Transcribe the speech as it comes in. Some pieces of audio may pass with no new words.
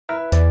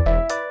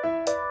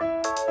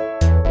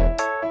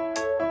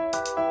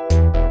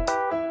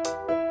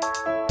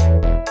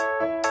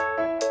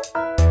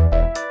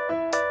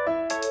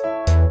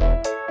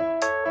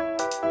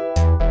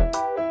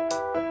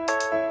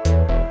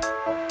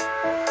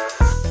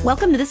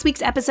Welcome to this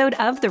week's episode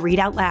of The Read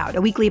Out Loud,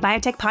 a weekly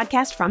biotech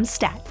podcast from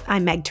STAT.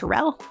 I'm Meg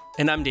Terrell.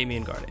 And I'm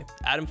Damian Garde.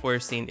 Adam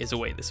Feuerstein is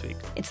away this week.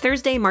 It's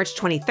Thursday, March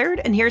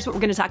 23rd, and here's what we're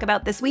going to talk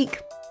about this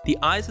week. The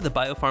eyes of the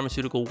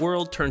biopharmaceutical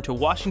world turned to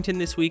Washington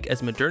this week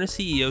as Moderna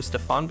CEO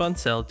Stéphane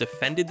Bancel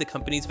defended the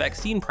company's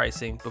vaccine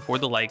pricing before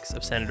the likes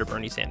of Senator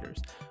Bernie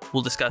Sanders.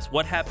 We'll discuss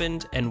what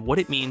happened and what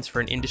it means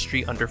for an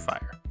industry under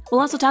fire.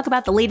 We'll also talk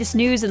about the latest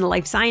news in the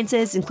life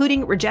sciences,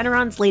 including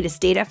Regeneron's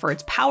latest data for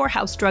its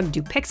powerhouse drug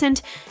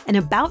Dupixent, an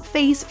about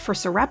face for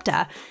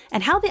Sarepta,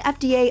 and how the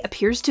FDA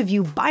appears to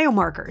view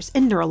biomarkers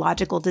in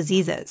neurological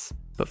diseases.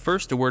 But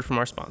first, a word from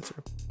our sponsor.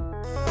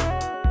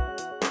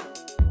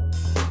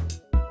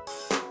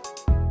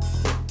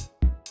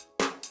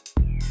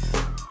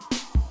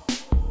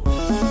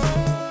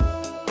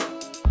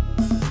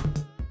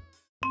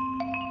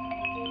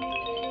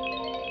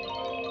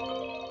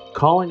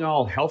 Calling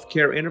all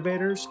healthcare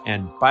innovators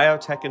and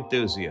biotech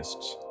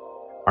enthusiasts.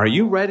 Are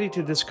you ready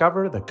to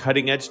discover the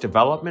cutting-edge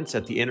developments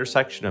at the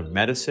intersection of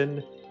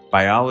medicine,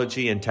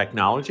 biology, and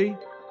technology?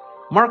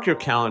 Mark your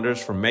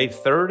calendars for May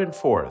 3rd and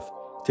 4th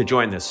to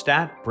join the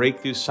STAT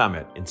Breakthrough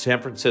Summit in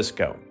San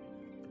Francisco.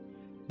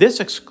 This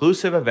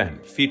exclusive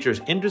event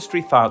features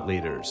industry thought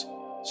leaders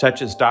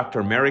such as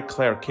Dr. Mary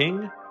Claire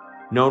King,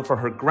 known for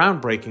her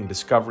groundbreaking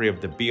discovery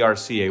of the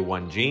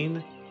BRCA1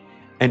 gene,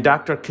 and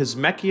Dr.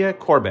 Kizzmekia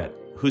Corbett,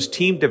 whose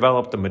team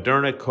developed the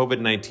Moderna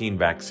COVID-19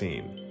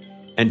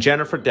 vaccine, and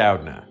Jennifer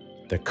Doudna,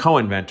 the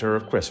co-inventor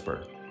of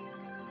CRISPR.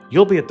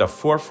 You'll be at the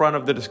forefront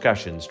of the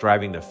discussions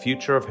driving the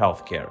future of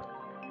healthcare.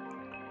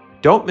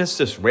 Don't miss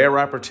this rare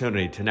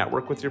opportunity to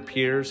network with your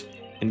peers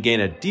and gain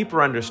a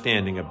deeper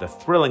understanding of the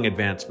thrilling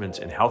advancements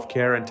in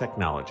healthcare and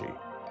technology.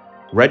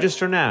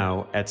 Register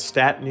now at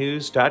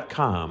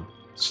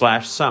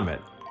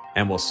statnews.com/summit,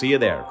 and we'll see you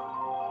there.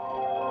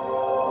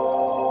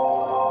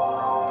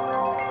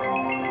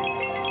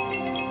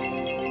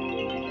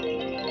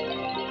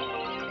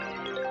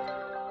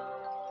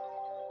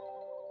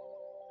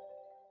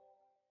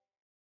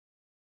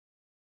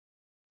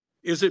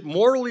 Is it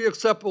morally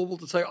acceptable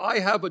to say, I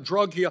have a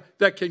drug here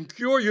that can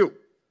cure you,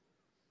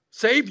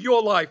 save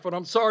your life, but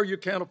I'm sorry you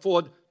can't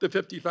afford the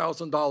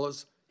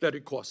 $50,000 that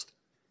it cost?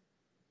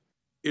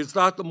 Is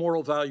that the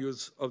moral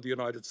values of the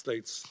United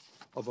States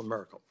of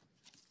America?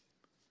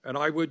 And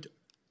I would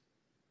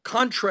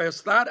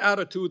contrast that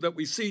attitude that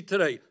we see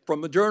today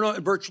from Moderna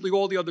and virtually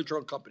all the other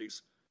drug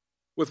companies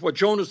with what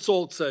Jonas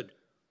Salk said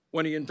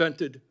when he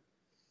invented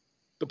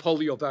the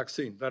polio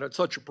vaccine that had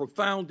such a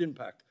profound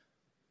impact.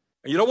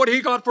 And you know what he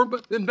got for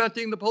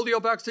inventing the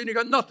polio vaccine? He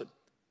got nothing.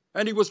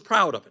 And he was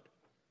proud of it.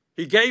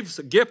 He gave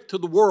a gift to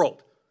the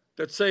world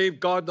that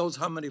saved God knows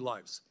how many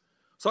lives.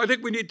 So I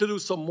think we need to do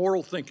some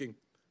moral thinking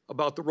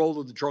about the role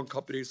of the drug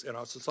companies in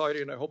our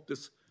society, and I hope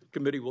this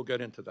committee will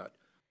get into that.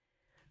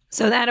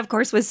 So that, of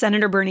course, was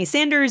Senator Bernie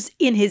Sanders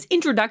in his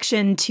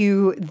introduction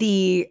to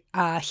the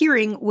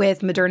hearing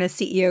with Moderna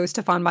CEO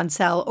Stéphane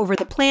Bancel over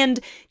the planned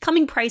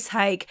coming price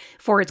hike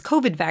for its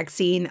COVID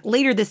vaccine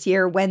later this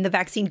year when the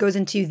vaccine goes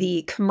into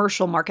the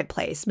commercial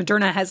marketplace.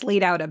 Moderna has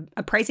laid out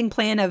a pricing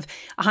plan of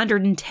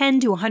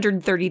 $110 to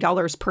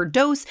 $130 per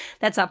dose.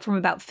 That's up from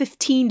about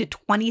 $15 to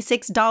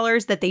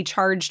 $26 that they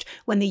charged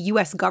when the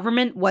U.S.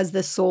 government was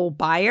the sole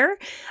buyer.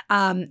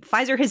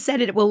 Pfizer has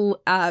said it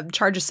will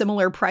charge a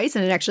similar price,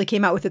 and it actually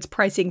came out with its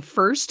pricing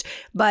first.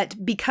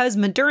 But because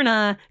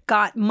Moderna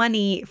got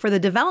money for the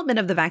development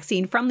of the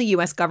vaccine from the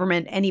U.S.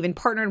 government and even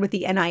partnered with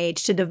the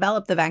NIH to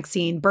develop the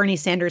vaccine, Bernie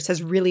Sanders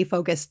has really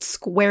focused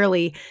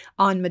squarely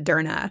on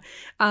Moderna.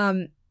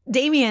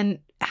 Damian,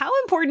 how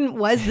important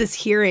was this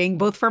hearing,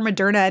 both for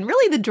Moderna and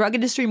really the drug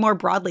industry more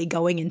broadly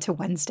going into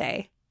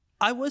Wednesday?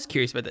 I was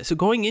curious about that. So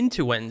going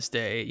into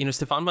Wednesday,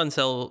 Stéphane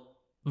Bancel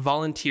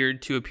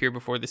volunteered to appear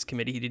before this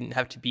committee. He didn't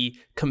have to be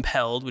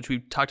compelled, which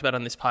we've talked about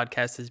on this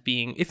podcast as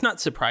being, if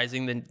not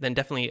surprising, then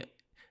definitely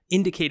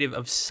indicative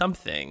of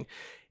something.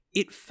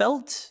 It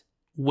felt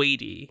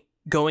weighty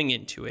going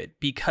into it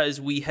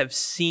because we have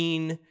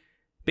seen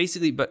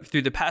basically, but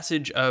through the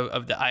passage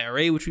of the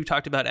IRA, which we've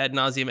talked about ad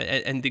nauseum,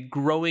 and the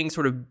growing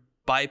sort of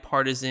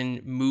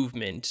bipartisan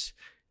movement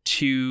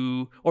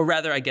to, or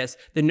rather, I guess,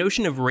 the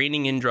notion of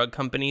reining in drug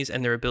companies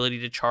and their ability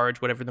to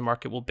charge whatever the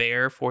market will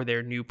bear for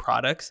their new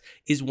products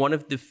is one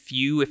of the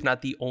few, if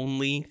not the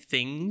only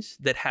things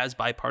that has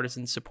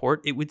bipartisan support,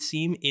 it would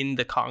seem, in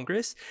the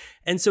Congress.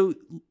 And so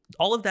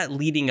all of that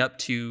leading up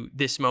to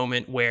this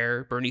moment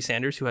where Bernie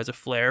Sanders, who has a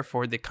flair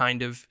for the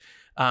kind of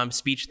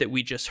speech that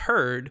we just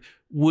heard,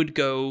 would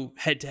go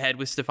head to head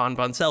with Stéphane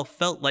Bancel,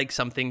 felt like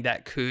something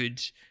that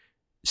could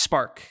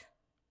spark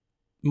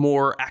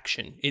more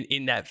action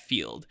in that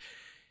field.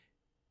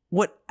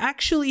 What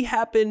actually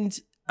happened,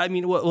 I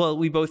mean, well,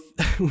 we both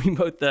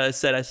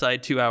set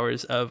aside 2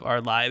 hours of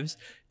our lives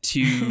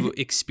to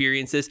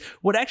experience this.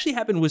 What actually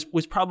happened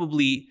was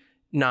probably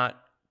not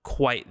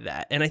quite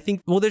that. And I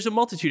think, well, there's a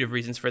multitude of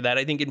reasons for that.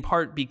 I think in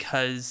part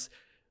because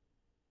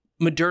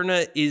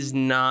Moderna is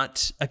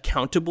not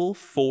accountable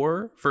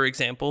for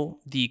example,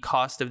 the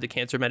cost of the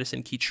cancer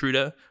medicine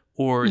Keytruda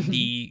or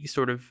the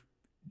sort of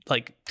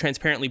like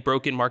transparently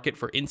broken market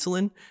for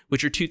insulin,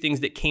 which are two things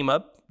that came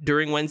up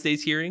during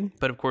Wednesday's hearing.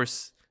 But of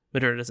course,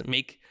 Moderna doesn't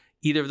make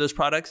either of those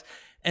products.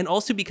 And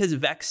also because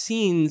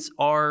vaccines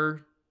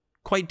are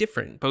quite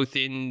different, both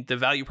in the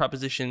value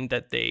proposition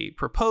that they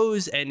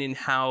propose and in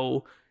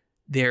how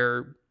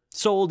they're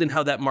sold and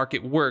how that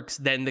market works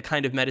than the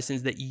kind of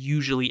medicines that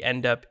usually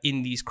end up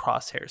in these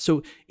crosshairs.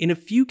 So in a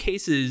few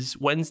cases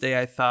Wednesday,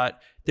 I thought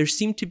there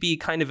seemed to be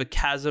kind of a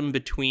chasm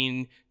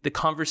between the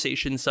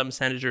conversation some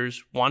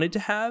senators wanted to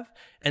have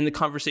and the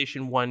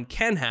conversation one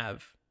can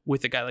have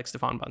with a guy like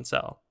Stéphane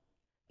Bancel.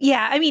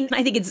 Yeah, I mean,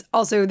 I think it's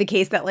also the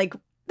case that like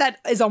that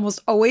is almost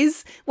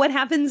always what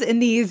happens in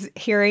these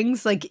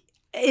hearings. Like,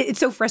 it's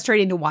so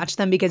frustrating to watch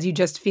them because you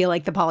just feel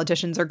like the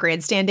politicians are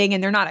grandstanding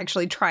and they're not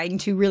actually trying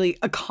to really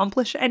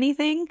accomplish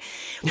anything.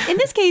 In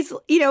this case,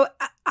 you know,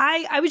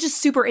 I was just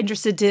super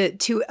interested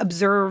to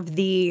observe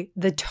the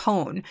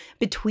tone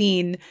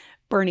between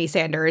Bernie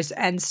Sanders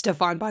and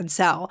Stéphane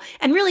Bancel,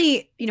 and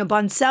really, you know,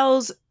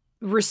 Bancel's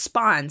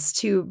response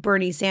to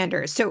Bernie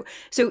Sanders. So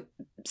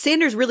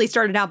Sanders really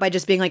started out by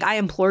just being like, I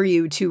implore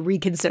you to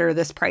reconsider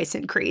this price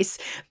increase.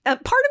 Part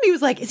of me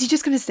was like, is he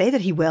just going to say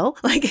that he will?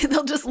 Like,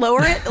 they'll just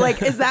lower it?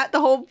 Like, is that the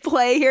whole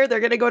play here? They're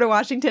going to go to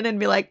Washington and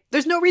be like,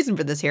 there's no reason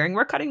for this hearing.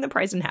 We're cutting the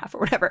price in half or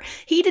whatever.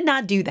 He did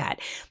not do that.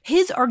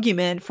 His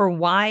argument for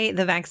why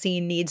the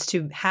vaccine needs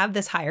to have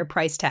this higher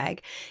price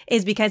tag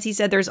is because he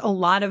said there's a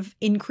lot of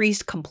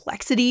increased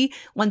complexity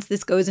once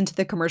this goes into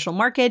the commercial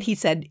market. He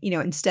said, you know,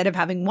 instead of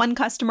having one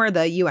customer,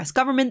 the US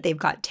government, they've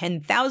got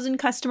 10,000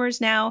 customers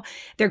now.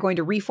 They're going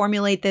to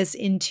reformulate this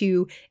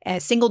into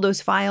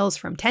single-dose vials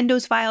from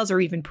 10-dose vials or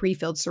even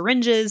pre-filled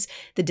syringes.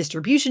 The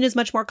distribution is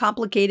much more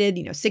complicated,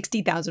 you know,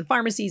 60,000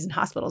 pharmacies and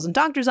hospitals and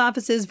doctors'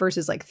 offices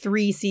versus like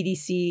 3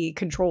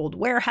 CDC-controlled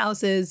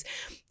warehouses.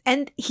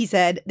 And he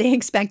said they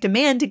expect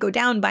demand to go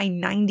down by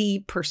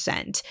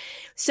 90%.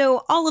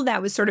 So all of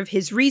that was sort of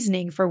his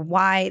reasoning for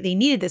why they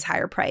needed this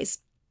higher price.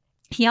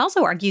 He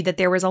also argued that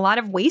there was a lot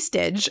of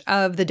wastage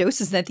of the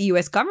doses that the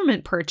U.S.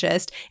 government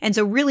purchased. And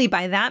so really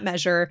by that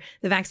measure,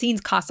 the vaccines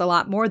cost a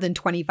lot more than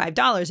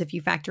 $25 if you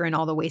factor in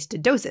all the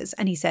wasted doses.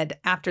 And he said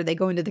after they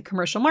go into the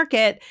commercial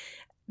market,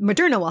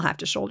 Moderna will have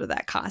to shoulder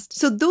that cost.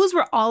 So those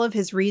were all of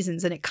his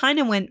reasons. And it kind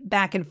of went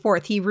back and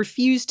forth. He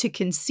refused to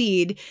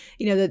concede,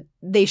 you know, that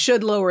they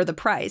should lower the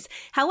price.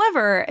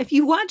 However, if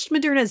you watched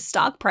Moderna's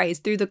stock price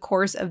through the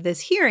course of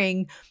this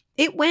hearing,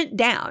 it went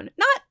down.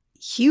 Not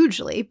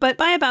hugely, but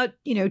by about,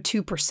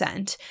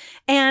 2%.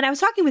 And I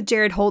was talking with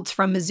Jared Holtz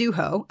from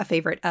Mizuho, a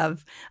favorite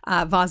of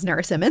Vos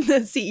Narasimhan,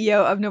 the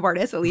CEO of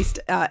Novartis, at least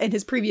in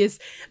his previous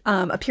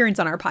appearance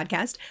on our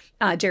podcast,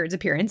 Jared's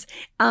appearance.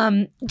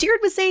 Jared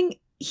was saying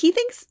he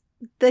thinks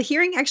the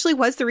hearing actually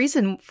was the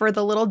reason for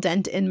the little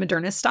dent in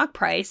Moderna's stock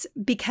price,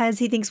 because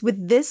he thinks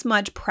with this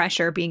much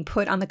pressure being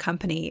put on the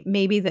company,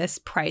 maybe this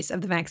price of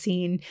the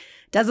vaccine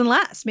doesn't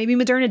last. Maybe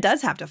Moderna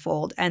does have to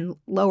fold and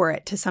lower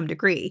it to some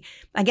degree.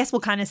 I guess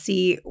we'll kind of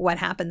see what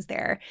happens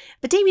there.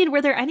 But Damien,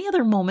 were there any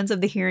other moments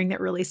of the hearing that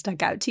really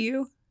stuck out to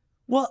you?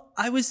 Well,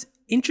 I was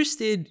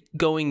interested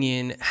going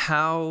in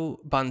how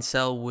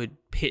Bancel would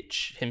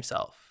pitch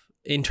himself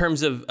in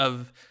terms of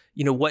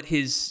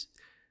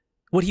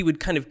what he would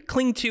kind of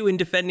cling to in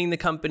defending the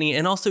company,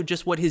 and also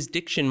just what his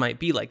diction might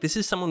be like. This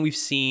is someone we've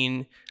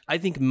seen, I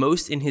think,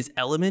 most in his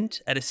element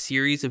at a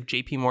series of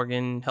JP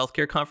Morgan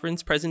healthcare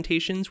conference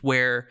presentations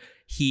where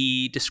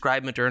he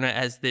described Moderna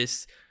as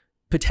this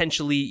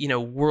potentially,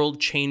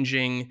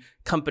 world-changing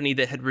company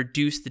that had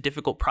reduced the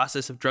difficult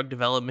process of drug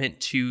development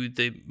to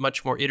the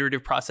much more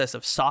iterative process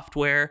of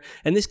software.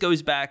 And this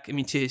goes back,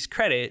 to his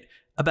credit,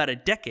 about a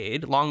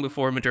decade, long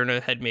before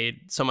Moderna had made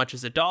so much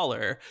as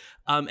 $1,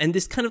 and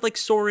this kind of like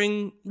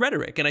soaring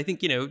rhetoric. And I think,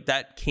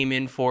 that came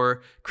in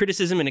for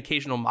criticism and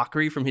occasional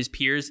mockery from his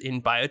peers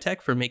in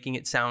biotech for making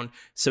it sound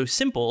so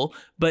simple.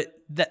 But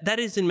that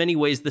is in many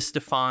ways the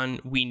Stéphane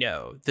we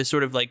know, the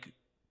sort of like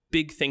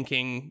big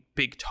thinking,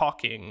 big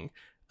talking,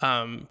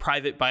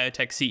 private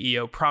biotech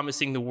CEO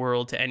promising the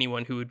world to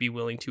anyone who would be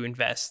willing to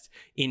invest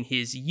in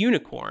his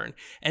unicorn.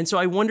 And so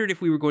I wondered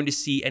if we were going to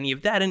see any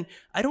of that. And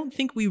I don't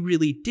think we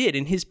really did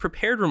in his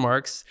prepared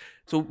remarks.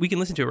 So we can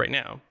listen to it right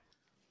now.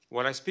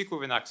 When I speak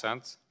with an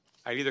accent,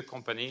 I lead a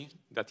company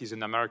that is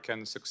an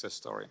American success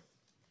story.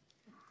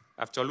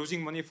 After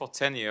losing money for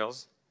 10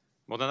 years,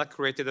 Moderna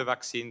created a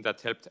vaccine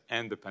that helped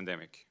end the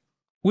pandemic.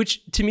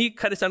 Which to me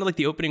kind of sounded like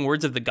the opening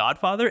words of The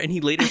Godfather. And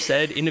he later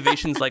said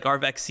innovations like our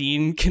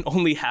vaccine can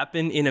only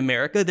happen in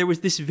America. There was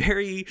this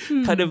very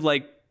kind of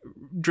like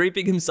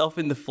draping himself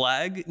in the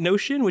flag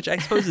notion, which I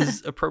suppose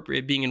is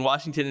appropriate being in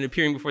Washington and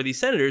appearing before these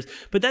senators.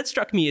 But that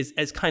struck me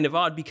as kind of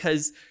odd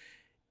because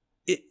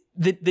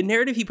the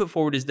narrative he put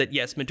forward is that,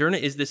 yes, Moderna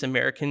is this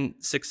American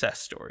success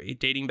story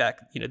dating back,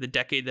 the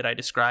decade that I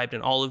described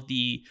and all of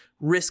the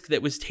risk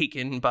that was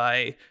taken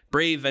by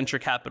brave venture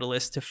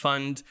capitalists to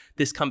fund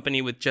this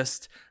company with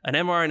just an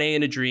mRNA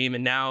and a dream.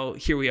 And now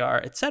here we are,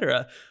 et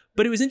cetera.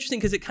 But it was interesting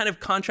because it kind of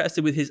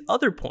contrasted with his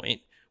other point,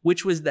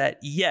 which was that,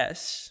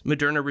 yes,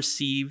 Moderna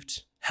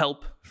received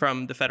help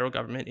from the federal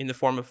government in the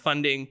form of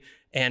funding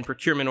and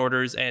procurement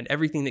orders and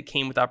everything that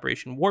came with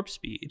Operation Warp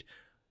Speed.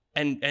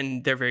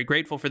 And they're very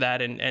grateful for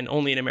that, and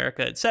only in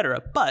America, et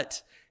cetera.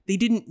 But they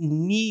didn't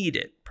need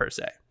it, per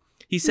se.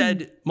 He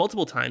said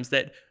multiple times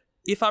that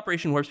if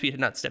Operation Warp Speed had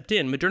not stepped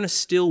in, Moderna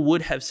still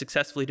would have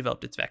successfully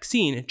developed its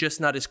vaccine, just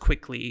not as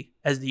quickly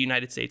as the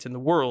United States and the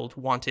world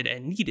wanted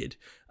and needed,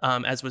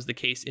 as was the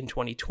case in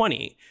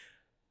 2020.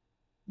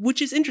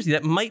 Which is interesting.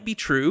 That might be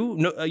true.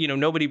 No,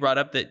 nobody brought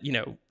up that,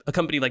 a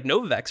company like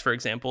Novavax, for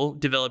example,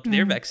 developed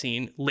their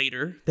vaccine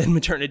later than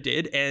Moderna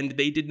did, and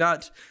they did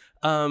not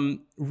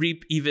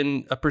reap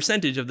even a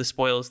percentage of the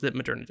spoils that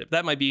Moderna did.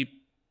 That might be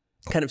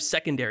kind of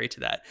secondary to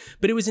that.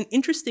 But it was an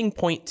interesting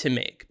point to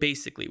make,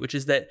 basically, which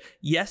is that,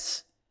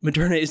 yes,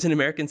 Moderna is an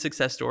American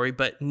success story,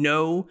 but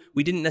no,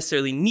 we didn't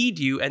necessarily need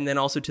you. And then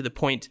also to the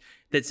point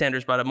that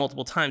Sanders brought up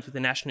multiple times with the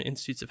National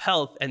Institutes of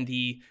Health and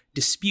the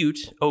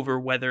dispute over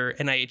whether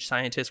NIH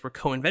scientists were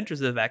co-inventors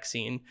of the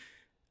vaccine.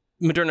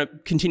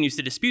 Moderna continues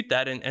to dispute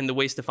that. And the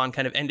way Stéphane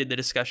kind of ended the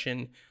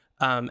discussion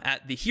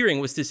at the hearing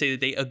was to say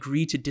that they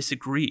agree to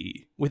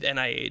disagree with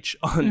NIH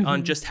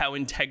on just how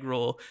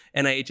integral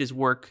NIH's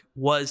work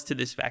was to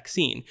this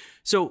vaccine.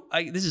 So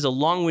this is a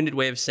long-winded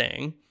way of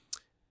saying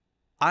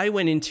I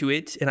went into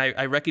it, and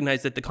I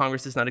recognize that the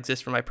Congress does not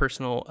exist for my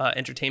personal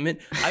entertainment.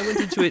 I went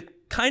into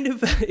it kind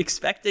of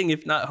expecting,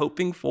 if not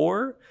hoping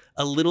for,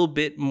 a little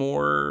bit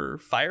more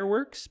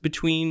fireworks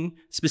between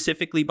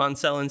specifically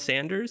Bancel and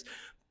Sanders.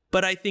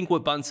 But I think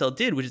what Bancel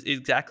did, which is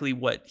exactly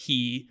what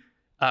he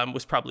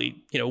was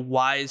probably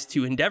wise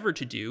to endeavor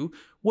to do,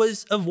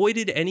 was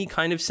avoided any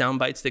kind of sound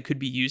bites that could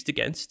be used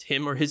against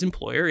him or his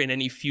employer in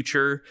any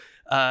future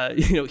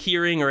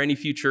hearing or any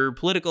future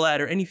political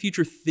ad or any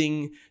future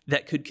thing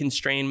that could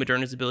constrain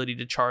Moderna's ability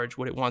to charge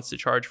what it wants to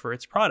charge for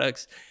its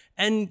products,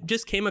 and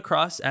just came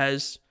across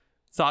as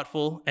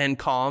thoughtful and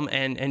calm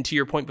and to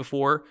your point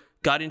before,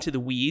 got into the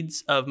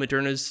weeds of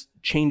Moderna's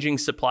changing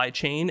supply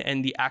chain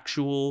and the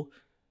actual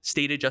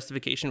stated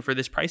justification for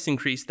this price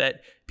increase,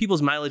 that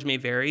people's mileage may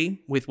vary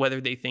with whether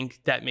they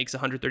think that makes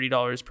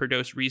 $130 per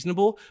dose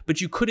reasonable,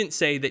 but you couldn't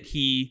say that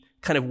he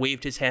kind of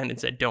waved his hand and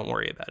said, don't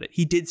worry about it.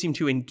 He did seem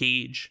to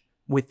engage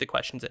with the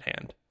questions at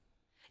hand.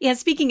 Yeah,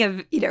 speaking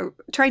of,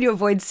 trying to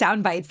avoid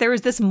sound bites, there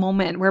was this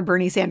moment where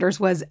Bernie Sanders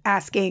was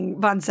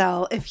asking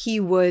Bancel if he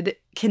would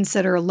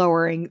consider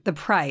lowering the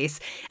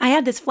price. I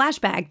had this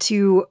flashback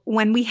to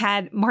when we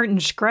had Martin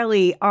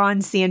Shkreli on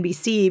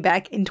CNBC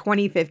back in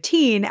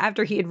 2015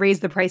 after he had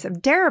raised the price of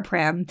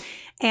Daraprim.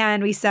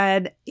 And we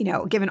said,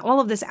 given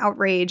all of this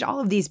outrage, all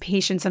of these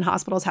patients in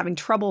hospitals having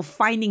trouble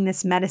finding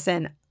this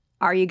medicine,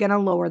 are you going to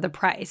lower the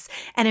price?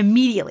 And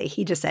immediately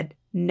he just said,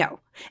 no.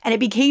 And it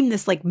became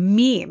this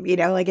meme,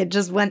 it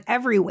just went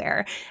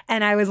everywhere.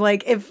 And I was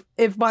like, if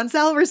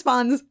Bancel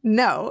responds,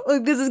 no,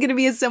 this is going to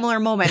be a similar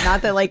moment.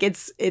 Not that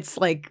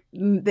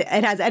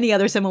it has any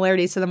other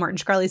similarities to the Martin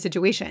Shkreli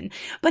situation.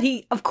 But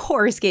he, of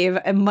course, gave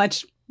a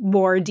much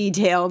more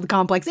detailed,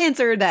 complex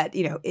answer that,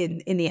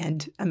 in the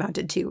end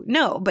amounted to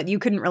no, but you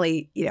couldn't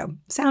really,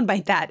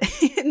 soundbite that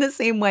in the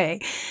same way.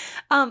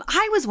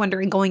 I was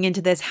wondering going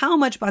into this, how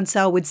much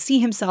Bancel would see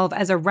himself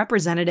as a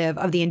representative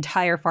of the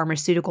entire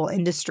pharmaceutical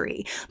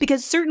industry,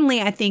 because certainly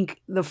I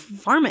think the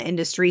pharma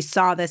industry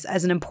saw this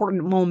as an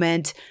important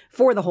moment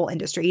for the whole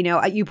industry.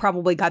 You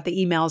probably got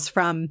the emails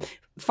from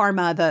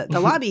Pharma, the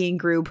lobbying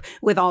group,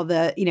 with all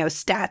the,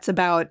 stats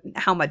about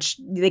how much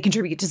they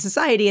contribute to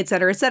society, et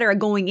cetera,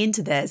 going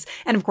into this.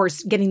 And of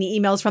course, getting the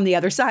emails from the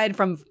other side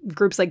from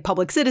groups like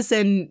Public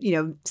Citizen,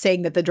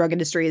 saying that the drug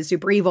industry is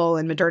super evil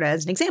and Moderna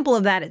is an example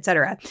of that, et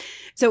cetera.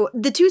 So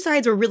the two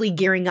sides were really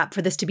gearing up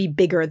for this to be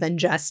bigger than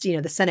just,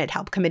 the Senate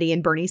Help Committee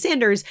and Bernie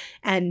Sanders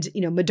and,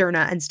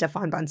 Moderna and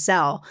Stéphane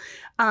Bancel.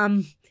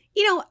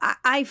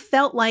 I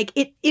felt like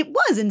it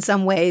was in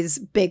some ways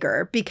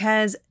bigger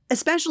because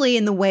especially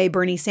in the way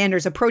Bernie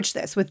Sanders approached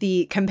this with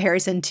the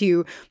comparison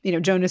to,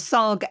 Jonas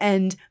Salk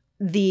and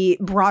the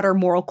broader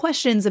moral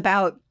questions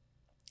about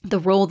the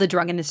role the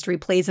drug industry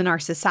plays in our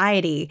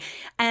society.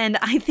 And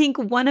I think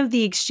one of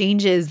the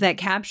exchanges that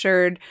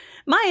captured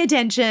my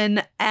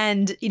attention,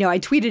 and, I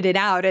tweeted it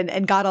out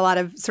and got a lot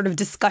of sort of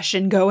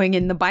discussion going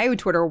in the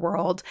bio-Twitter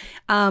world,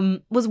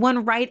 was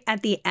one right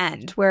at the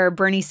end where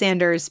Bernie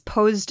Sanders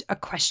posed a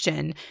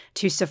question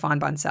to Stéphane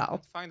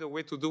Bancel. Find a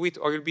way to do it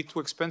or it'll be too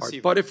expensive.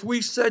 Right, but if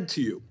we said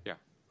to you,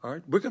 all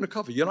right, we're going to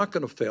cover, you're not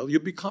going to fail,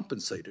 you'll be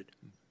compensated.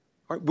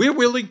 All right, we're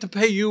willing to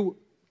pay you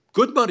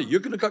good money. You're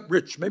going to get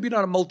rich, maybe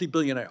not a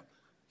multi-billionaire.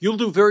 You'll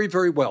do very,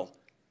 very well.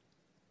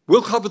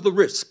 We'll cover the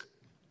risk.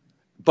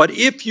 But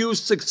if you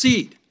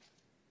succeed,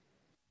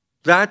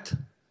 that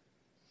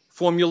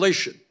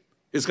formulation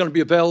is going to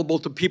be available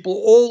to people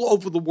all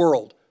over the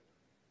world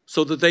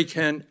so that they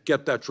can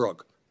get that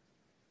drug.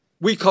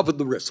 We covered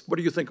the risk. What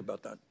do you think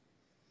about that?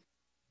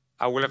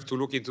 I will have to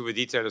look into the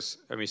details,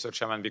 Mr.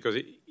 Chairman, because,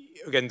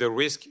 again, the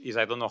risk is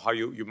I don't know how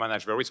you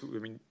manage the risk. I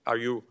mean, are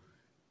you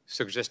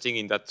suggesting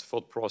in that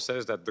thought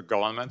process that the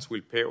governments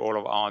will pay all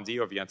of R&D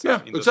of the entire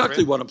industry? Yeah,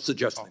 exactly what I'm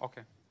suggesting. Oh,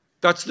 okay.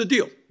 That's the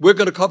deal. We're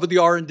going to cover the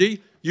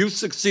R&D. You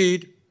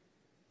succeed,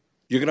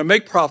 You're going to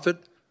make profit,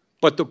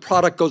 but the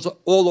product goes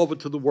all over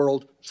to the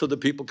world so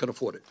that people can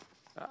afford it.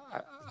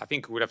 I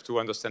think we'll have to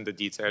understand the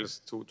details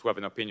to have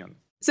an opinion.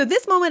 So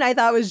this moment I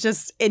thought was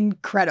just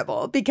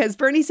incredible because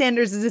Bernie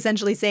Sanders is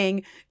essentially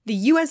saying the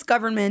U.S.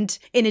 government,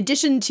 in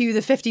addition to the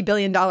 $50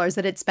 billion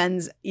that it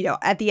spends,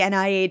 at the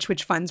NIH,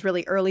 which funds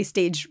really early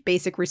stage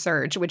basic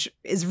research, which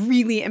is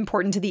really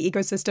important to the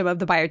ecosystem of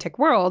the biotech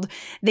world,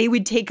 they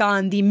would take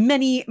on the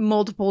many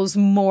multiples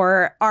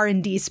more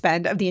R&D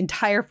spend of the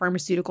entire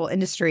pharmaceutical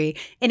industry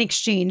in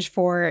exchange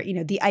for,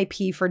 the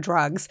IP for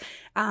drugs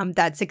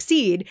that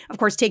succeed. Of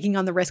course, taking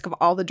on the risk of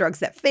all the drugs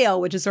that fail,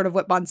 which is sort of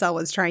what Bancel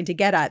was trying to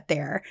get at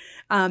there.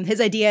 His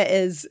idea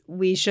is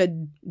we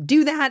should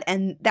do that,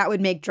 and that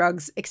would make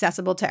drugs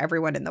accessible to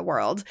everyone in the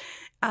world.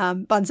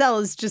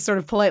 Bancel is just sort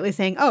of politely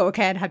saying, "Oh,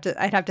 okay, I'd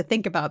have to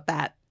think about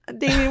that."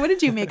 Damien, what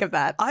did you make of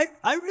that? I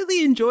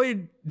really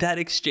enjoyed that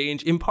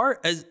exchange, in part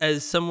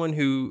as someone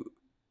who,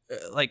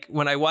 like,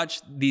 when I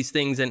watch these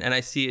things and I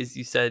see, as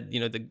you said,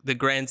 the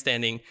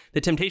grandstanding,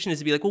 the temptation is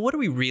to be like, well, what are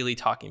we really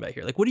talking about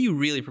here? Like, what are you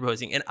really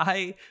proposing? And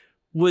I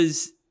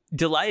was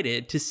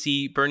delighted to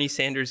see Bernie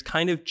Sanders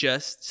kind of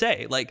just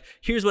say, like,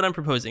 here's what I'm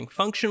proposing.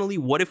 Functionally,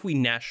 what if we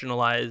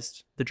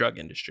nationalized the drug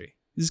industry?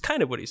 This is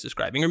kind of what he's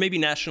describing, or maybe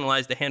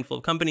nationalized a handful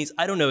of companies.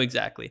 I don't know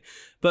exactly.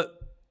 But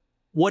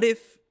what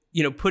if,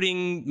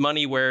 putting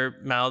money where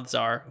mouths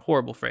are,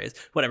 horrible phrase,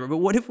 whatever. But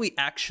what if we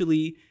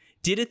actually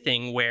did a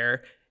thing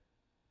where,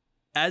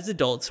 as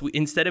adults,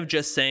 instead of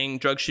just saying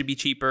drugs should be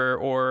cheaper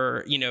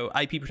or,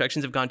 IP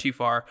protections have gone too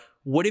far,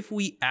 what if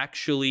we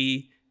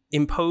actually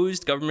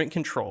imposed government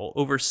control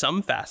over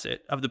some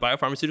facet of the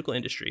biopharmaceutical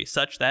industry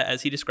such that,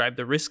 as he described,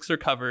 the risks are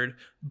covered,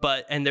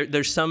 and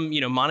there's some,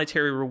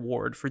 monetary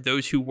reward for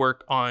those who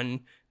work on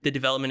the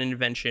development and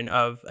invention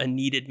of a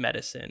needed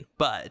medicine.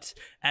 But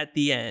at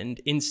the end,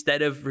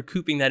 instead of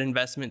recouping that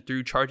investment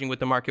through charging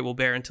what the market will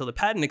bear until the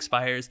patent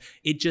expires,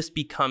 it just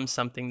becomes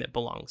something that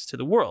belongs to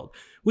the world,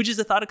 which is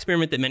a thought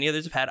experiment that many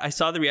others have had. I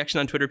saw the reaction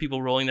on Twitter,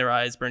 people rolling their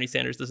eyes, Bernie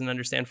Sanders doesn't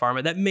understand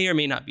pharma. That may or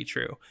may not be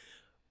true.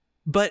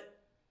 But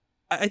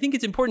I think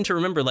it's important to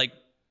remember, like,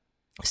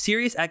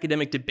 serious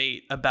academic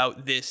debate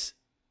about this,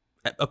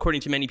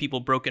 according to many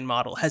people, broken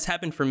model has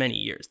happened for many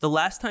years. The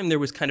last time there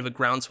was kind of a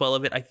groundswell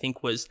of it, I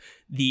think, was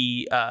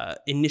the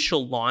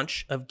initial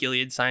launch of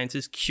Gilead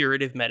Sciences'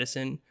 curative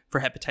medicine for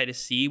hepatitis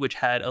C, which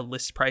had a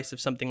list price of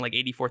something like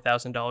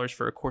 $84,000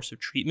 for a course of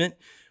treatment,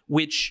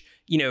 which,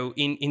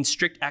 in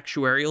strict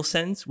actuarial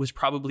sense was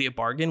probably a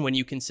bargain when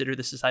you consider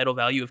the societal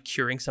value of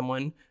curing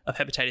someone of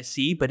hepatitis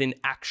C, but in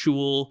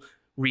actual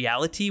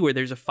reality, where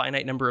there's a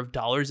finite number of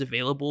dollars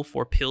available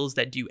for pills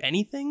that do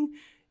anything,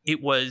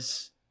 it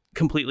was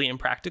completely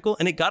impractical.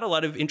 And it got a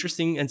lot of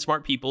interesting and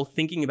smart people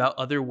thinking about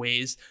other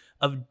ways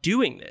of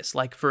doing this.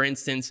 Like, for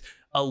instance,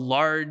 a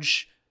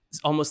large,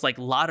 almost like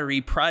lottery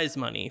prize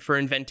money for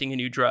inventing a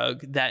new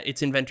drug that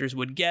its inventors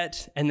would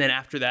get. And then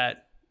after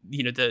that,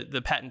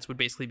 the patents would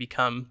basically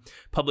become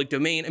public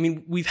domain. I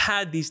mean, we've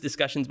had these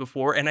discussions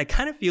before, and I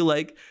kind of feel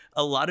like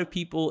a lot of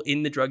people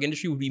in the drug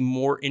industry would be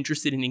more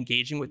interested in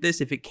engaging with this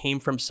if it came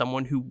from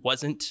someone who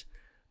wasn't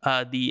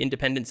the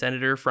independent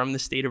senator from the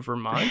state of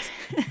Vermont.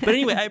 But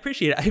anyway, I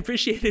appreciate it. I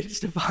appreciated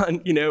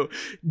Stéphane,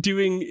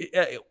 doing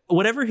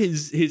whatever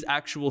his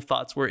actual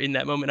thoughts were in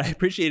that moment. I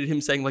appreciated him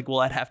saying, like,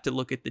 well, I'd have to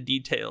look at the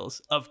details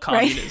of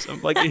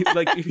communism. Right.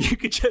 like if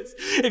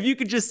you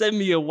could just send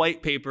me a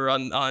white paper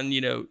on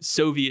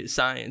Soviet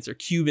science or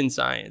Cuban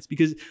science,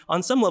 because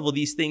on some level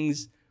these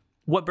things,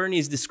 what Bernie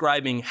is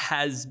describing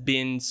has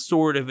been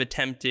sort of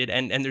attempted,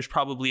 and there's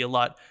probably a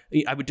lot.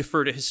 I would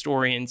defer to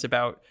historians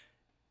about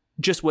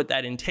just what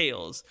that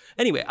entails.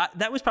 Anyway,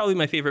 that was probably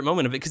my favorite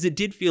moment of it, because it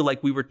did feel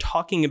like we were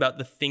talking about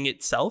the thing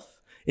itself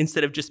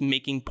instead of just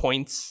making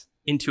points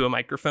into a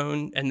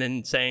microphone and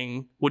then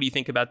saying, what do you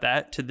think about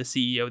that, to the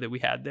CEO that we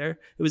had there.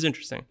 It was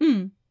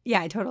interesting.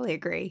 Yeah, I totally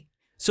agree.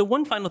 So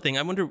one final thing,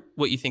 I wonder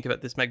what you think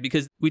about this, Meg,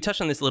 because we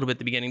touched on this a little bit at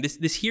the beginning.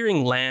 This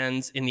hearing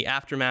lands in the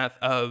aftermath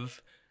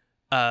of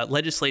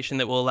legislation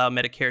that will allow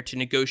Medicare to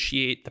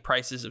negotiate the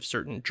prices of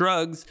certain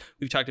drugs.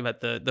 We've talked about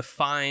the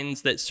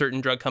fines that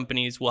certain drug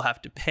companies will have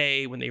to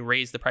pay when they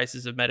raise the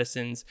prices of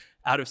medicines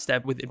out of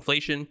step with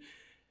inflation.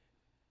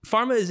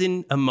 Pharma is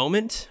in a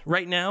moment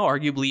right now,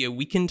 arguably a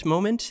weakened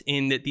moment,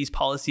 in that these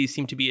policies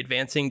seem to be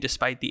advancing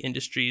despite the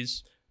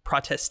industry's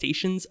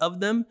protestations of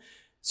them.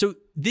 So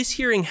this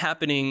hearing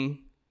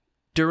happening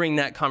during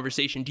that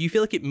conversation, do you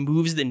feel like it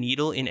moves the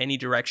needle in any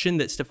direction,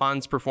 that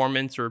Stéphane's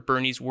performance or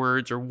Bernie's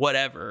words or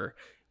whatever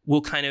will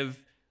kind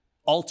of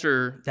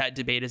alter that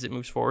debate as it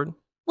moves forward?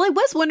 Well, I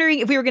was wondering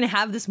if we were going to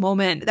have this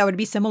moment that would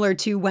be similar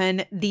to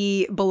when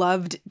the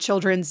beloved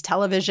children's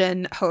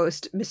television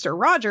host, Mr.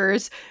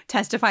 Rogers,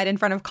 testified in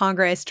front of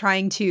Congress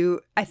trying to,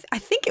 I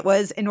think it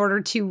was in order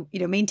to,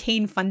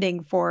 maintain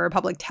funding for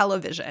public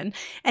television.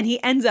 And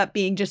he ends up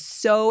being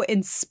just so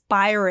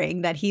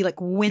inspiring that he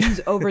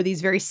wins over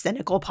these very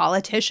cynical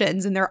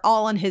politicians, and they're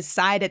all on his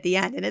side at the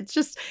end. And it's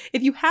just,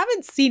 if you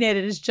haven't seen it,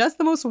 it is just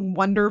the most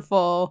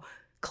wonderful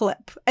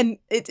clip. And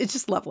it's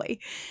just lovely.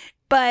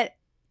 But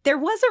there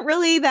wasn't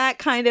really that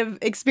kind of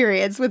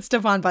experience with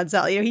Stéphane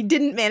Bancel. He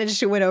didn't manage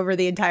to win over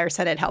the entire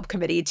Senate Health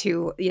Committee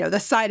to, the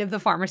side of the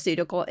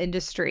pharmaceutical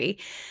industry.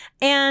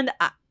 And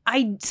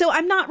so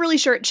I'm not really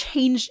sure it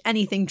changed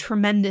anything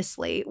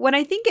tremendously. What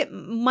I think it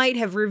might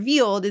have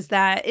revealed is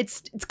that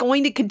it's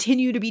going to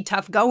continue to be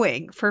tough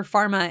going for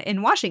pharma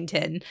in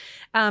Washington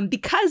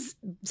because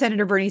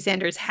Senator Bernie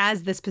Sanders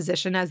has this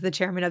position as the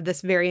chairman of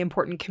this very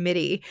important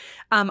committee.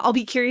 I'll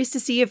be curious to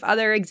see if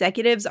other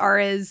executives are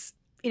as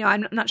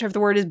I'm not sure if the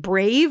word is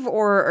brave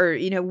or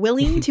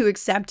willing to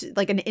accept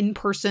like an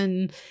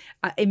in-person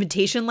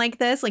invitation like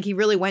this. Like he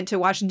really went to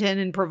Washington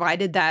and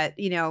provided that,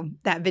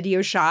 that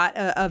video shot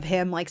of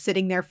him like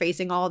sitting there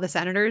facing all of the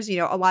senators.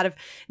 A lot of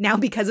now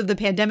because of the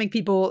pandemic,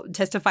 people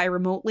testify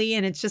remotely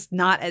and it's just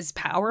not as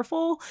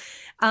powerful.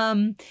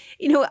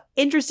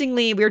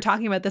 Interestingly, we were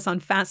talking about this on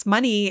Fast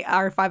Money,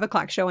 our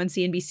 5:00 show on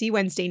CNBC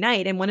Wednesday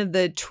night. And one of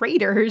the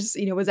traders,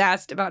 was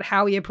asked about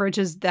how he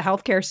approaches the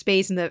healthcare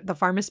space and the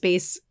pharma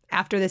space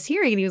after this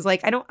hearing. And he was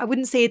like, I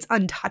wouldn't say it's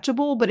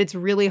untouchable, but it's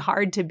really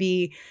hard to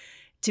be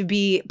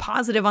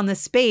positive on the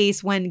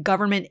space when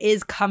government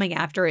is coming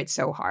after it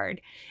so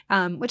hard,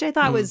 which I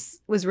thought was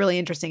really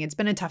interesting. It's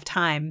been a tough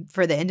time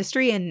for the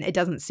industry, and it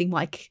doesn't seem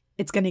like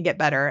it's going to get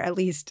better, at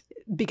least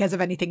because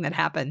of anything that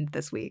happened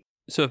this week.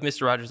 So if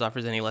Mr. Rogers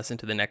offers any lesson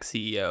to the next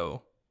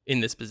CEO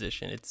in this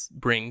position, it's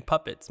bring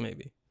puppets,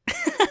 maybe.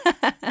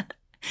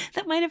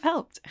 That might have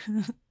helped.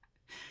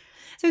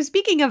 So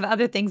speaking of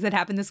other things that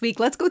happened this week,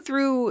 let's go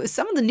through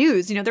some of the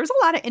news. There's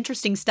a lot of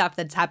interesting stuff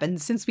that's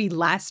happened since we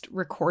last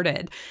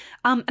recorded.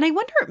 And I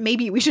wonder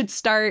maybe we should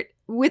start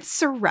with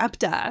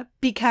Sarepta,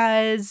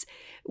 because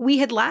we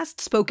had last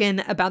spoken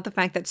about the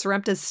fact that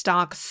Sarepta's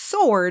stock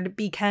soared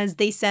because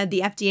they said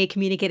the FDA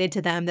communicated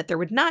to them that there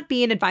would not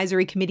be an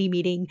advisory committee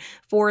meeting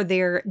for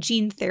their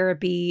gene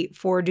therapy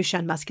for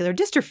Duchenne muscular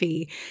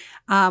dystrophy,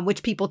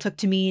 which people took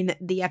to mean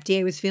the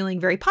FDA was feeling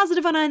very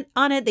positive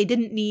on it. They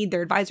didn't need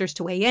their advisors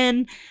to weigh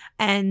in.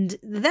 And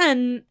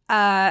then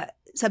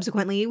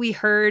subsequently, we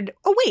heard,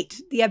 oh,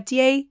 wait, the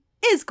FDA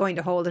is going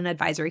to hold an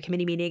advisory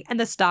committee meeting, and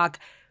the stock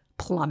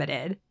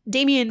plummeted.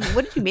 Damien,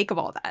 what did you make of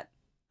all that?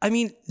 I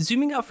mean,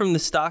 zooming out from the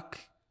stock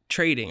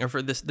trading or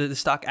for the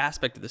stock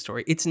aspect of the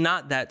story, it's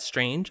not that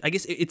strange. I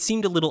guess it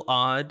seemed a little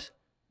odd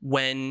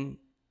when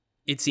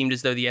it seemed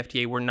as though the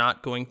FDA were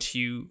not going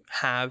to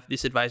have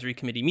this advisory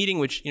committee meeting,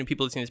 which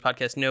people listening to this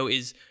podcast know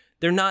is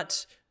they're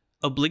not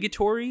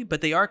obligatory,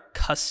 but they are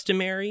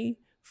customary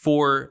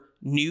for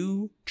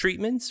new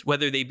treatments,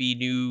 whether they be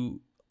new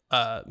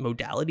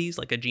modalities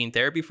like a gene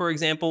therapy, for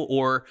example,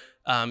 or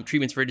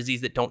treatments for a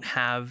disease that don't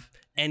have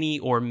any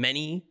or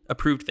many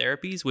approved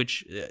therapies,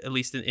 which at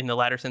least in the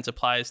latter sense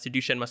applies to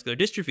Duchenne muscular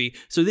dystrophy.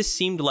 So this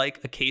seemed like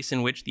a case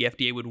in which the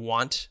FDA would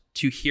want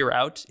to hear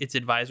out its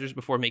advisors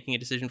before making a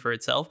decision for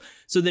itself.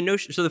 So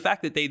the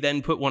fact that they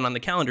then put one on the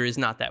calendar is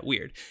not that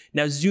weird.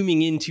 Now,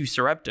 zooming into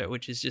Sarepta,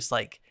 which is just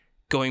like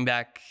going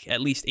back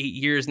at least 8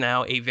 years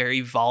now, a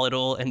very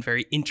volatile and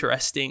very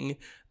interesting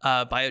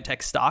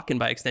biotech stock and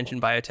by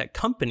extension biotech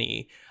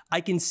company,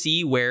 I can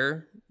see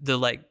where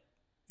the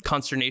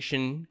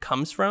consternation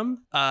comes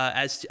from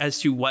as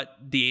to what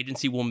the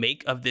agency will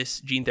make of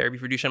this gene therapy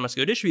for Duchenne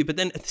muscular dystrophy. But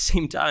then at the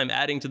same time,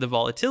 adding to the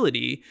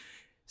volatility,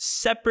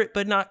 separate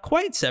but not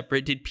quite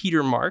separate, did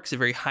Peter Marks, a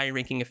very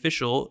high-ranking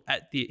official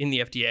in the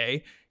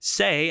FDA,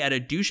 say at a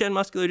Duchenne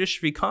muscular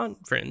dystrophy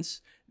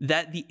conference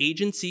that the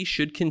agency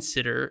should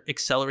consider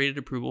accelerated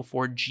approval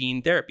for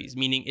gene therapies,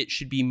 meaning it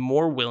should be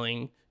more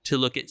willing to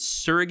look at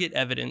surrogate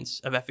evidence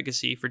of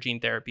efficacy for gene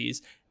therapies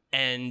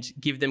and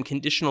give them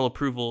conditional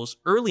approvals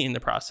early in the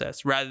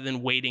process rather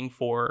than waiting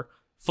for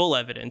full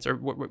evidence or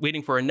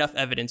waiting for enough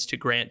evidence to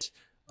grant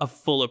a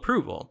full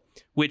approval,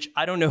 which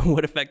I don't know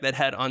what effect that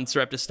had on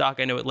Sarepta stock.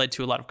 I know it led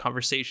to a lot of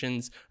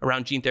conversations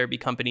around gene therapy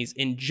companies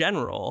in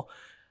general.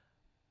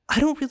 I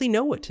don't really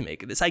know what to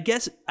make of this. I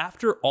guess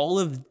after all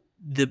of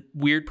the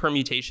weird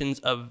permutations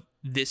of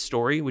this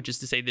story, which is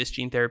to say this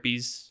gene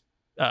therapy's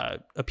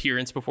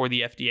appearance before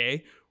the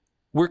FDA,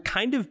 we're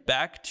kind of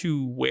back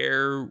to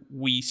where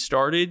we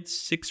started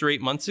 6 or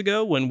 8 months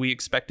ago when we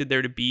expected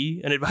there to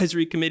be an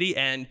advisory committee,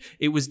 and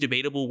it was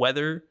debatable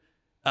whether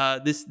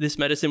this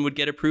medicine would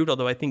get approved,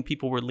 although I think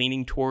people were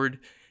leaning toward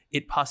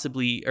it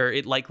possibly or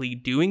it likely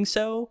doing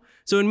so.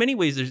 So in many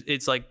ways,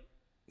 it's like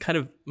kind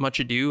of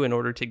much ado in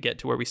order to get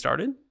to where we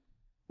started.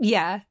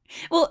 Yeah.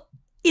 Well,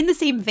 in the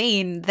same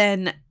vein,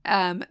 then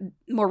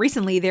more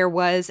recently, there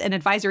was an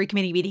advisory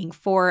committee meeting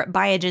for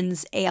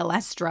Biogen's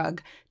ALS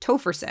drug,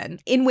 tofersen,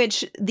 in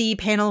which the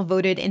panel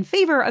voted in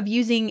favor of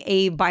using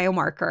a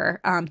biomarker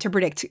to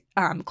predict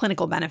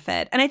clinical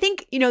benefit. And I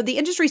think, the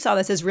industry saw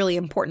this as really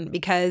important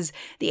because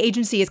the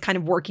agency is kind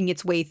of working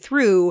its way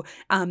through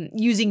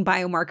using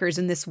biomarkers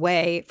in this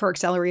way for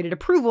accelerated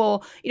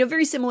approval,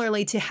 very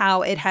similarly to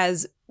how it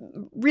has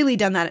really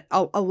done that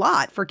a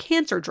lot for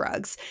cancer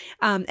drugs,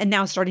 and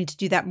now starting to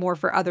do that more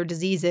for other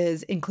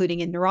diseases, including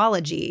in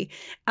neurology.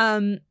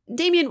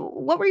 Damien,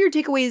 what were your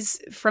takeaways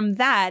from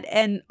that?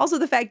 And also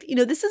the fact,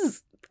 this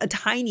is a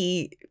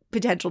tiny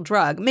potential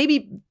drug,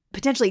 maybe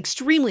potentially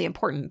extremely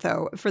important,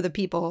 though, for the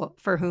people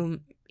for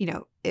whom,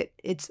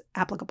 it's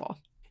applicable.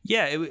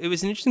 Yeah, it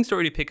was an interesting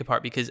story to pick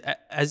apart because,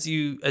 as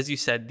you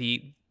said,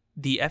 the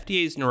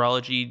FDA's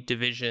neurology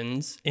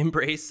division's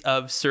embrace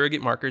of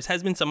surrogate markers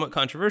has been somewhat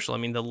controversial. I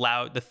mean,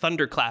 the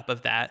thunderclap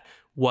of that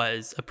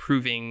was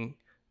approving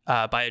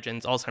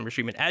Biogen's Alzheimer's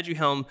treatment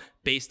Aduhelm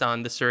based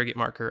on the surrogate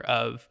marker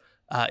of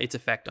its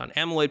effect on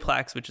amyloid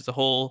plaques, which is a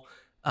whole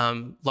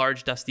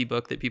large, dusty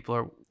book that people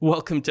are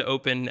welcome to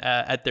open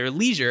at their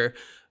leisure.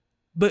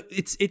 But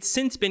it's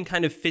since been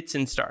kind of fits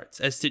and starts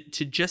as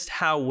to just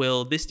how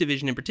will this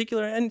division in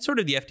particular, and sort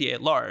of the FDA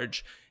at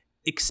large,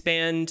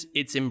 expand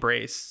its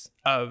embrace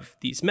of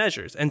these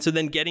measures. And so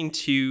then getting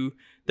to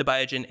the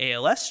Biogen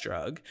ALS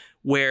drug,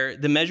 where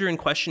the measure in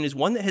question is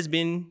one that has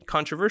been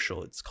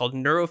controversial. It's called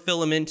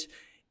neurofilament.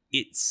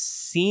 It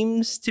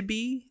seems to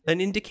be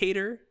an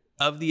indicator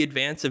of the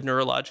advance of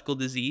neurological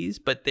disease,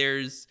 but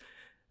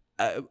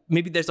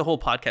maybe there's a whole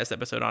podcast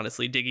episode,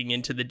 honestly, digging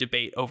into the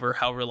debate over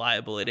how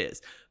reliable it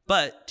is.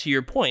 But to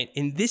your point,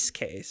 in this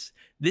case,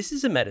 this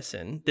is a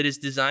medicine that is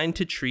designed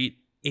to treat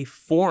a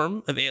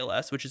form of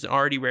ALS, which is an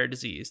already rare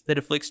disease, that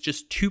afflicts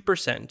just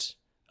 2%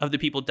 of the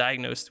people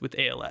diagnosed with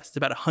ALS. It's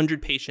about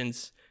 100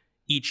 patients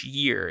each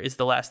year is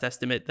the last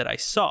estimate that I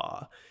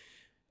saw.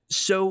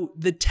 So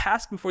the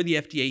task before the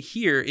FDA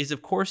here is,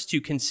 of course,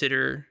 to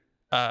consider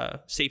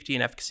safety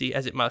and efficacy,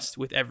 as it must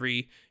with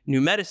every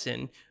new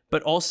medicine,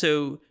 but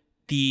also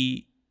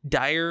the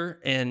dire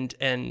and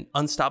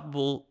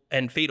unstoppable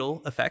and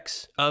fatal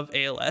effects of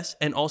ALS,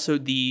 and also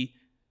the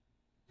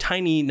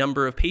tiny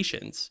number of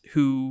patients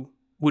who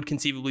would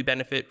conceivably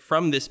benefit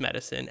from this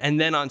medicine. And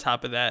then on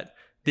top of that,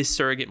 this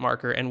surrogate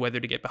marker and whether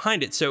to get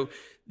behind it. So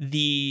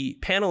the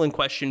panel in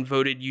question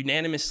voted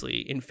unanimously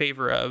in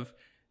favor of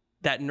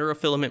that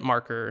neurofilament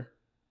marker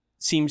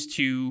seems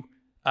to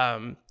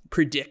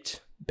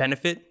predict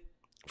benefit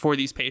for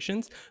these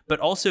patients, but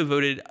also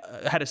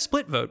had a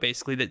split vote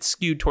basically that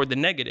skewed toward the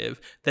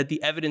negative, that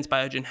the evidence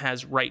Biogen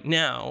has right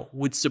now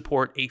would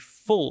support a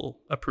full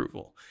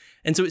approval.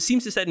 And so it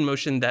seems to set in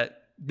motion that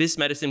this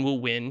medicine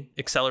will win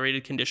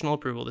accelerated conditional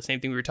approval, the same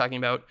thing we were talking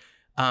about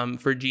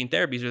for gene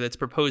therapies, or that's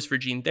proposed for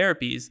gene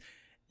therapies.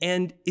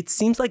 And it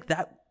seems like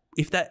that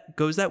if that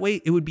goes that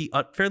way, it would be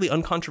fairly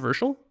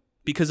uncontroversial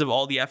because of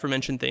all the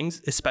aforementioned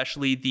things,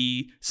 especially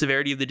the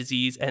severity of the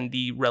disease and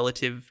the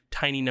relative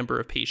tiny number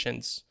of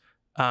patients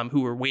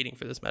who are waiting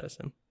for this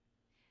medicine.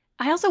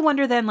 I also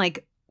wonder then,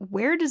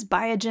 where does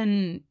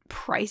Biogen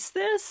price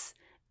this?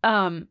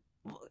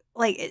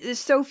 There's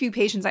so few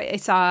patients. I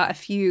saw a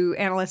few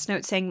analyst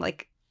notes saying,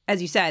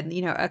 as you said,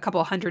 a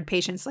couple hundred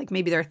patients,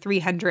 maybe there are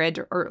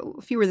 300 or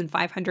fewer than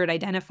 500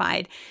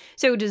 identified.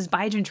 So does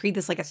Biogen treat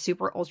this like a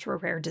super ultra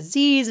rare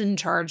disease and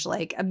charge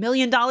 $1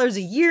 million a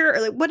year?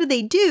 Or what do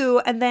they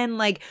do? And then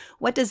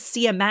what does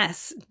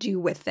CMS do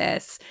with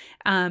this?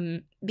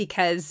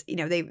 Because,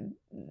 they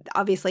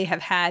obviously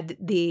have had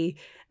the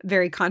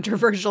very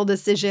controversial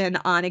decision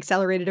on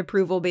accelerated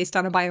approval based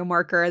on a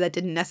biomarker that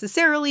didn't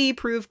necessarily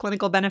prove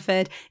clinical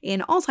benefit in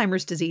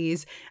Alzheimer's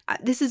disease.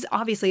 This is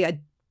obviously a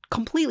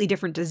completely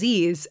different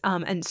disease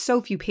and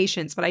so few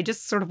patients, but I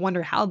just sort of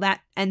wonder how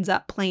that ends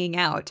up playing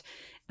out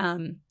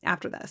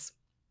after this.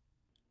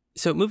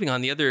 So moving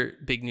on, the other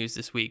big news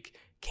this week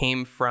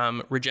came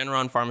from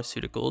Regeneron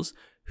Pharmaceuticals,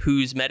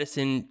 whose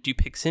medicine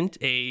Dupixent,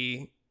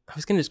 I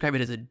was going to describe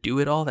it as a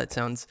do-it-all. That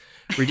sounds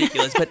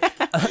ridiculous, but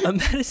a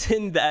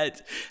medicine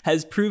that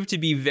has proved to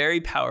be very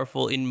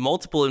powerful in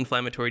multiple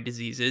inflammatory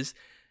diseases,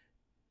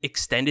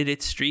 extended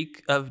its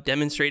streak of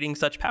demonstrating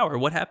such power.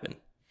 What happened?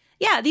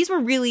 Yeah, these were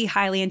really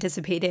highly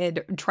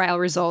anticipated trial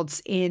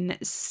results in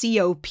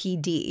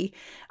COPD,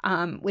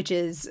 which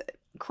is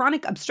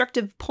chronic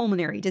obstructive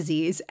pulmonary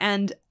disease.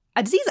 And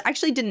a disease I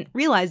actually didn't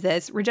realize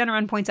this.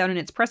 Regeneron points out in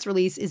its press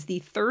release is the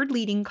third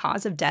leading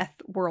cause of death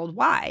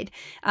worldwide.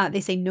 They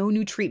say no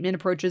new treatment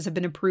approaches have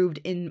been approved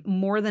in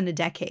more than a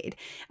decade.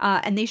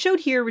 And they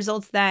showed here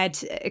results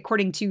that,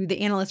 according to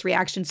the analyst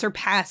reaction,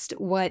 surpassed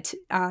what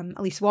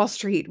at least Wall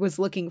Street was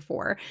looking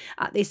for.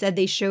 They said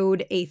they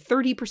showed a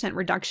 30%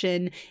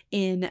 reduction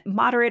in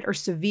moderate or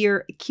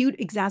severe acute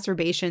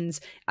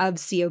exacerbations of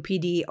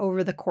COPD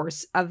over the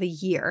course of a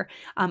year.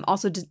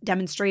 Also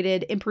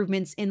demonstrated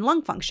improvements in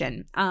lung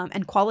function,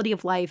 and quality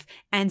of life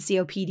and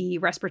COPD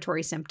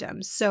respiratory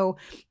symptoms. So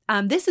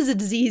this is a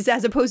disease,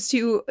 as opposed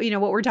to,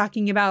 what we're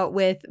talking about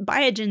with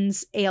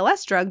Biogen's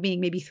ALS drug being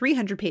maybe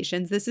 300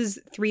 patients. This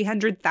is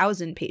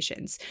 300,000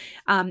 patients.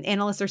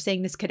 Analysts are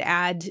saying this could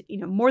add,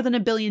 more than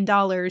 $1 billion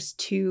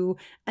to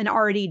an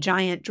already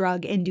giant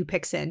drug in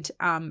Dupixent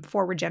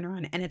for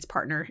Regeneron and its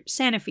partner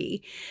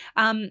Sanofi.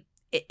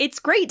 It's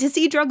great to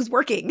see drugs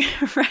working,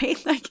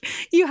 right?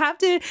 You have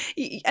to,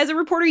 as a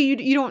reporter,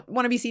 you don't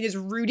want to be seen as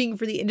rooting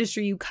for the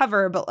industry you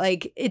cover, but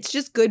it's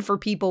just good for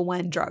people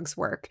when drugs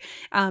work.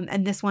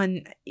 And this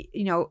one,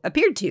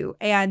 appeared to,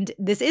 and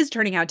this is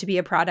turning out to be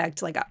a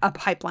product, a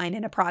pipeline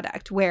in a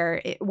product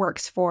where it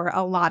works for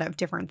a lot of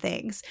different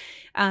things.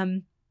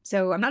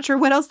 So I'm not sure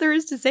what else there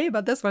is to say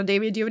about this one.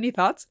 Damien, do you have any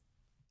thoughts?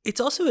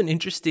 It's also an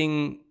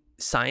interesting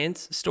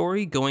science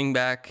story going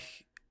back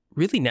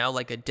really now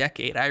like a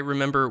decade. I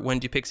remember when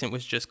Dupixent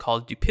was just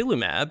called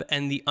dupilumab,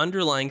 and the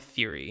underlying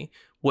theory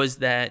was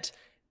that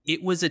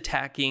it was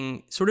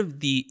attacking sort of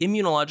the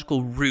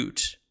immunological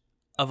root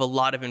of a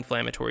lot of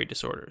inflammatory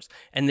disorders.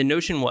 And the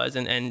notion was,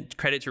 and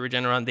credit to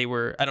Regeneron, they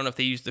were, I don't know if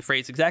they used the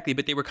phrase exactly,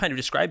 but they were kind of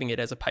describing it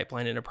as a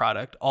pipeline in a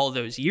product all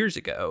those years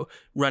ago,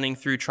 running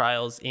through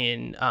trials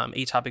in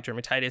atopic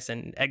dermatitis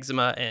and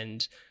eczema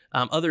and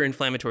other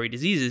inflammatory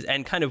diseases.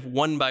 And kind of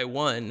one by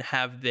one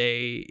have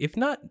they, if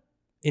not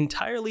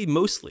entirely,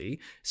 mostly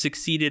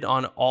succeeded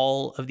on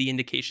all of the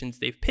indications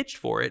they've pitched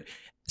for it.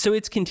 So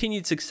its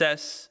continued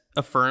success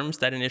affirms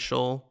that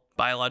initial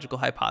biological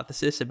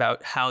hypothesis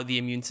about how the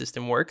immune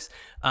system works,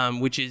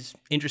 which is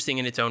interesting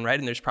in its own right.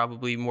 And there's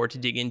probably more to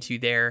dig into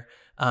there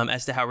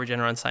as to how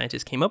Regeneron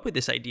scientists came up with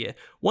this idea.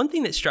 One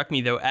thing that struck me,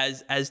 though,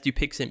 as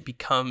Dupixent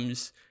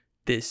becomes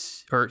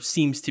this, or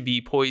seems to be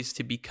poised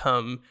to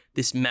become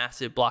this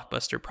massive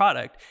blockbuster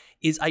product,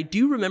 is I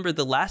do remember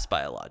the last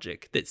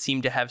biologic that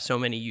seemed to have so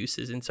many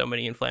uses in so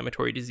many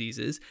inflammatory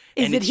diseases.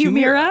 Is it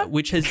Humira?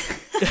 Which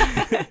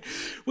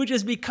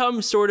has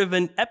become sort of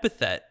an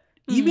epithet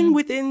even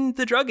within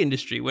the drug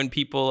industry, when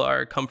people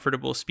are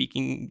comfortable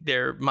speaking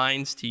their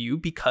minds to you,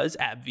 because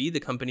AbbVie,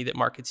 the company that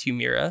markets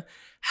Humira,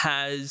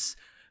 has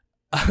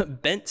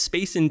bent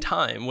space and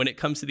time when it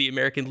comes to the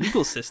American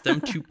legal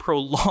system to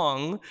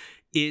prolong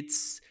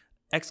its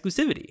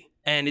exclusivity.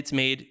 And it's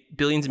made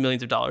billions and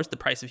millions of dollars. The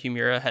price of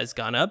Humira has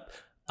gone up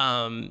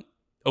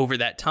over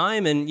that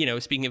time. And, you know,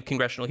 speaking of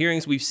congressional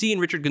hearings, we've seen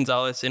Richard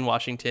Gonzalez in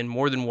Washington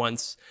more than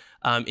once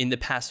in the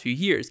past few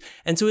years.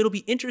 And so it'll be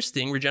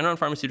interesting. Regeneron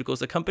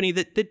Pharmaceuticals, a company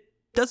that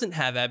doesn't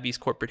have AbbVie's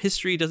corporate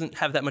history, doesn't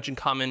have that much in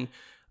common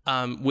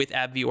with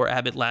AbbVie or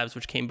Abbott Labs,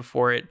 which came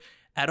before it,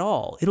 at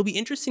all. It'll be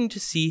interesting to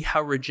see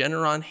how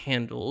Regeneron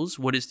handles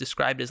what is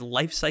described as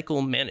life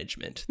cycle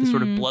management, the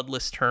sort of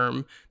bloodless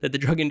term that the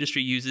drug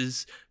industry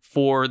uses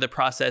for the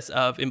process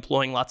of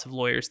employing lots of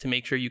lawyers to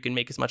make sure you can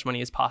make as much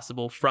money as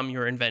possible from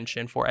your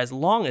invention for as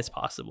long as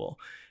possible.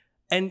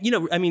 And, you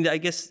know, I mean, I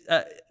guess,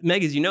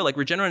 Meg, as you know, like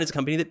Regeneron is a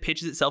company that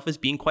pitches itself as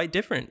being quite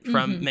different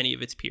from many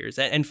of its peers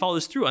and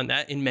follows through on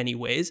that in many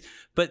ways.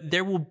 But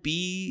there will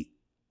be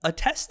a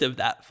test of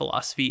that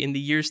philosophy in the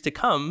years to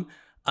come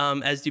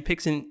as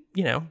Dupixent,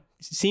 you know,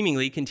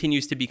 seemingly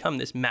continues to become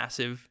this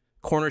massive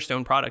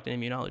cornerstone product in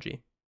immunology.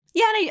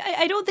 Yeah, and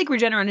I don't think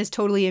Regeneron is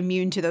totally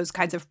immune to those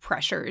kinds of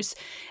pressures.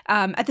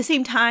 At the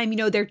same time, you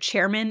know, their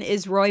chairman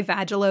is Roy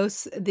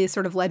Vagelos, the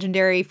sort of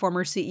legendary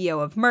former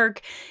CEO of Merck,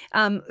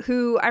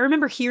 who I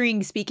remember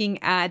hearing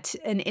speaking at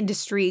an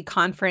industry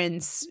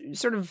conference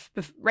sort of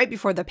right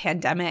before the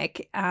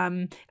pandemic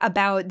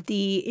about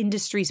the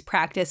industry's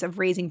practice of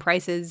raising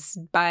prices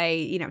by,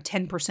 you know,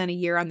 10% a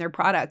year on their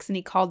products. And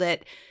he called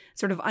it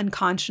sort of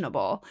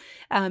unconscionable.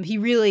 He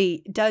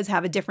really does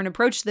have a different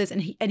approach to this.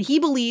 And he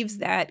believes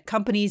that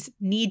companies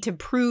need to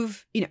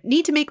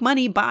make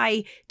money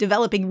by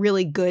developing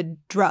really good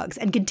drugs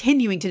and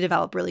continuing to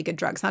develop really good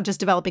drugs, not just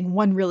developing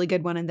one really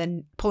good one and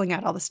then pulling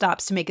out all the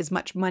stops to make as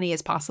much money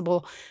as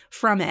possible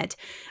from it.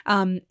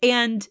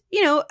 And,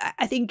 you know,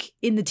 I think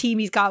in the team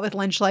he's got with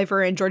Len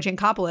Schleifer and George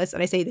Yancopoulos,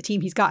 and I say the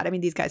team he's got, I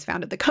mean, these guys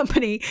founded the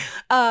company.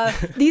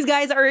 These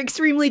guys are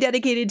extremely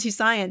dedicated to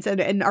science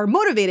and are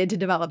motivated to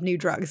develop new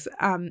drugs.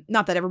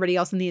 Not that everybody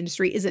else in the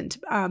industry isn't.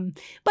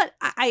 But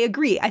I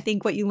agree. I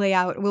think what you lay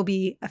out will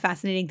be a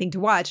fascinating thing to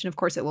watch. And of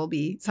course, it will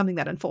be something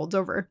that unfolds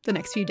over the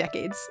next few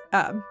decades.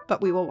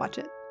 But we will watch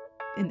it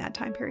in that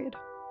time period.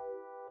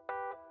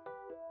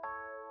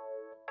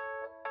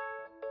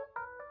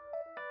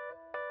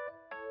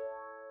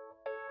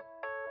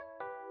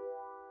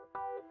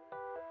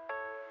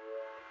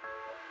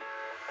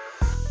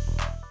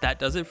 That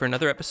does it for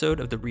another episode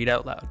of the Read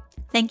Out Loud.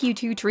 Thank you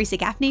to Teresa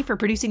Gaffney for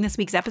producing this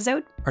week's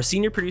episode. Our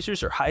senior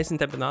producers are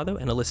Hyacinth Empanado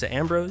and Alyssa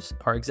Ambrose.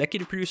 Our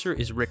executive producer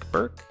is Rick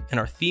Burke, and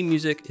our theme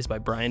music is by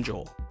Brian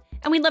Joel.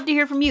 And we'd love to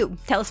hear from you.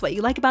 Tell us what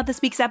you like about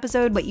this week's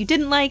episode, what you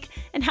didn't like,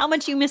 and how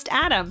much you missed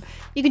Adam.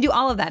 You can do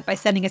all of that by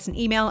sending us an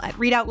email at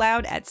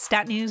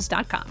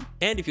readoutloud@statnews.com.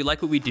 And if you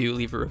like what we do,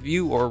 leave a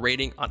review or a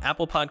rating on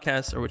Apple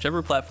Podcasts or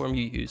whichever platform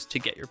you use to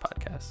get your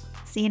podcasts.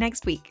 See you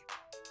next week.